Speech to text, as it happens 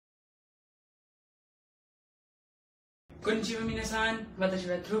Konichiwa minasan, watashi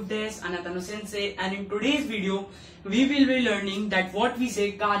wa Dhruv desu, anata no sensei, and in today's video, we will be learning that what we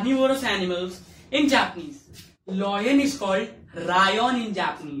say carnivorous animals in Japanese. Lion is called Rayon in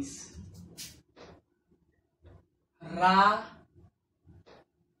Japanese. Ra-yo-n.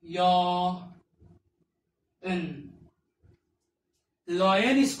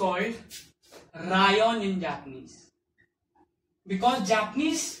 Lion is called Rayon in Japanese. Because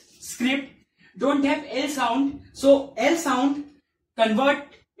Japanese script don't have L sound, so L sound convert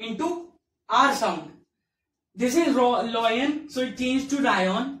into R sound. This is lion, so it changed to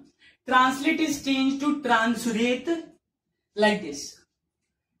rayon. Translate is changed to transurate, like this.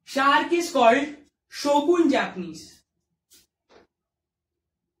 Shark is called shoku in Japanese.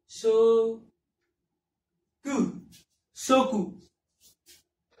 Soku. Soku.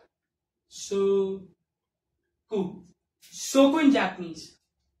 Soku. Soku in Japanese.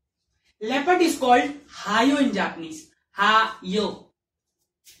 Leopard is called hayo in Japanese. Hayo.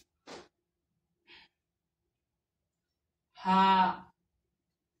 Hayo.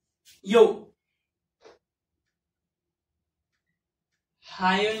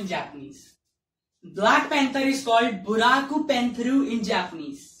 Hayo in Japanese. Black panther is called buraku pantheru in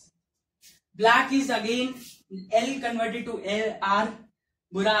Japanese. Black is again L converted to L R.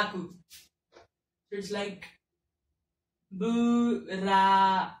 Buraku. So it's like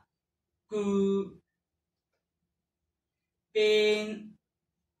buraku. Pen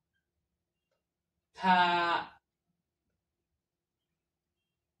tha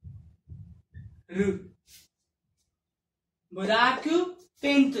ru. Buraku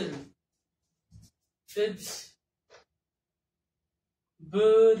panther. It's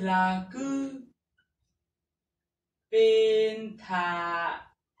buraku pantharu.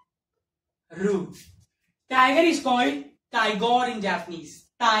 Tiger is called tigor in Japanese.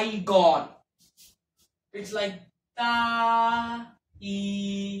 Tigor. It's like ta-i-go-ra.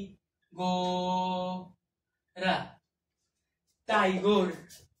 Tigor.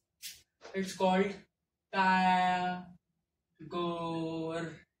 It's called tigor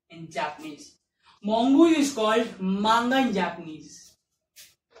in Japanese. Mongoose is called manga in Japanese.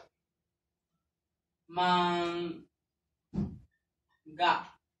 Manga.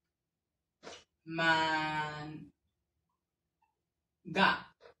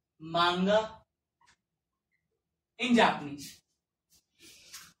 Manga in Japanese.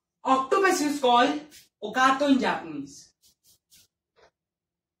 Octopus is called okato in Japanese.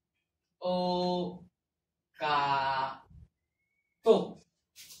 Okato.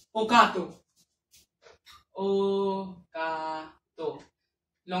 Okato. Okato.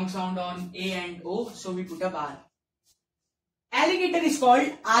 Long sound on A and O, so we put a bar. Alligator is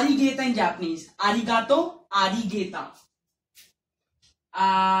called arigata in Japanese. Arigato, arigata.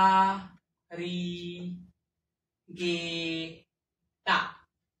 Arigata.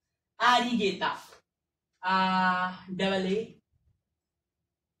 Arigata. Double A.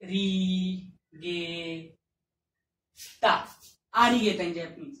 Rigeta. Arigata in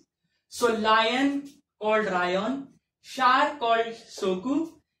Japanese. So lion called rayon, shark called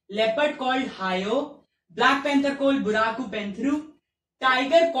soku, leopard called hayo, black panther called buraku pantheru,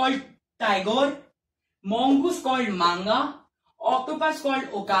 tiger called tigor, mongoose called manga, octopus called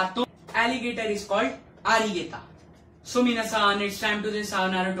okato, alligator is called arigata. So minasan, it's time to say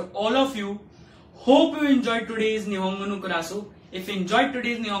sayonara to all of you. Hope you enjoyed today's Nihongo no Kurasu. If you enjoyed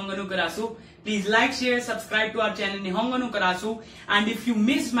today's Nihongo no Kurasu, please like, share, subscribe to our channel Nihongo no Kurasu. And if you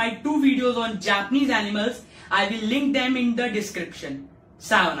missed my 2 videos on Japanese animals, I will link them in the description.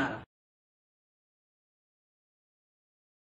 Sayonara.